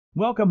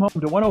Welcome home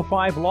to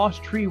 105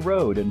 Lost Tree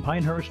Road in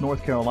Pinehurst,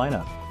 North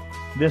Carolina.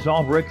 This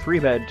all-brick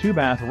 3-bed,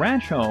 2-bath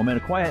ranch home in a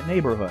quiet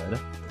neighborhood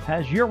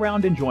has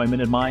year-round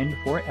enjoyment in mind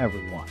for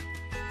everyone.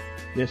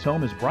 This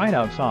home is bright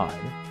outside,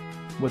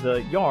 with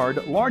a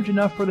yard large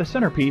enough for the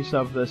centerpiece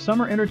of the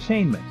summer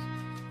entertainment,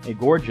 a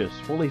gorgeous,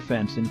 fully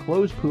fenced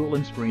enclosed pool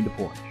and screened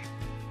porch.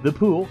 The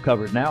pool,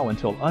 covered now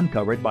until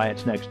uncovered by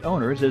its next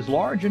owners, is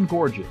large and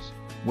gorgeous,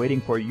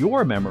 waiting for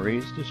your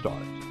memories to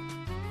start.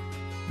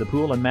 The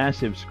pool and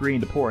massive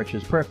screened porch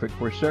is perfect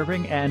for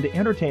serving and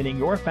entertaining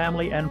your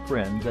family and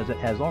friends as it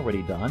has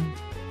already done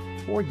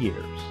for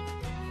years.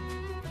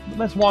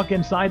 Let's walk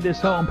inside this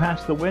home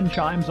past the wind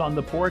chimes on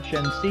the porch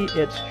and see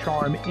its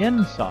charm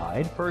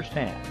inside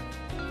firsthand.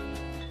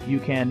 You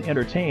can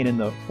entertain in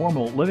the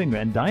formal living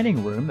and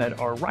dining room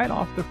that are right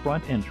off the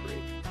front entry.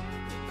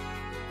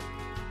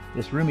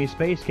 This roomy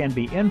space can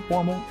be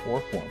informal or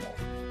formal.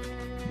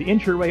 The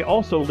entryway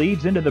also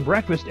leads into the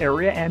breakfast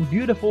area and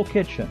beautiful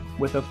kitchen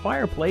with a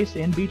fireplace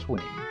in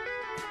between.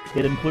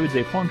 It includes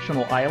a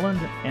functional island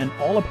and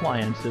all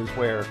appliances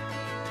where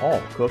all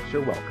cooks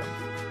are welcome.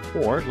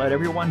 Or let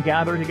everyone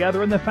gather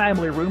together in the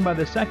family room by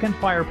the second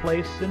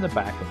fireplace in the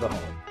back of the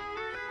home.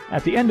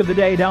 At the end of the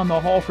day, down the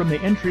hall from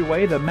the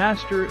entryway, the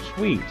master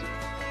suite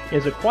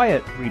is a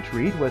quiet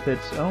retreat with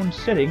its own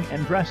sitting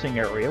and dressing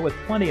area with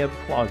plenty of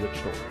closet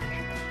storage.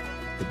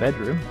 The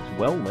bedroom is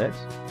well lit,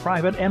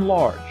 private, and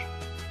large.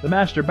 The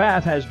master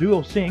bath has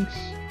dual sinks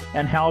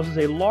and houses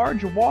a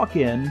large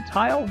walk-in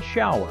tiled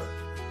shower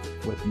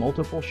with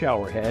multiple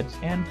shower heads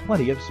and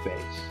plenty of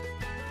space.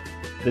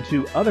 The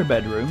two other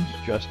bedrooms,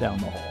 just down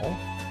the hall,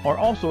 are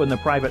also in the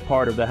private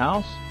part of the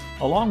house,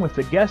 along with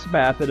the guest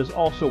bath that is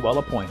also well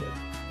appointed.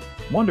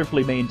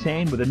 Wonderfully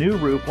maintained with a new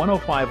roof,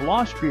 105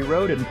 Lost Tree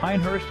Road in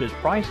Pinehurst is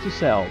priced to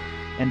sell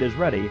and is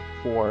ready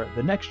for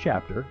the next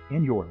chapter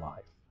in your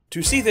life.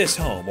 To see this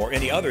home or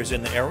any others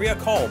in the area,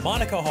 call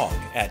Monica Hawke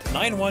at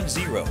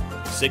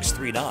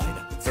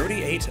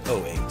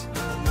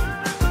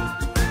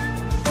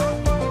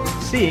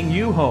 910-639-3808. Seeing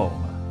you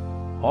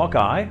home.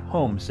 Hawkeye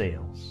Home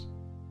Sales.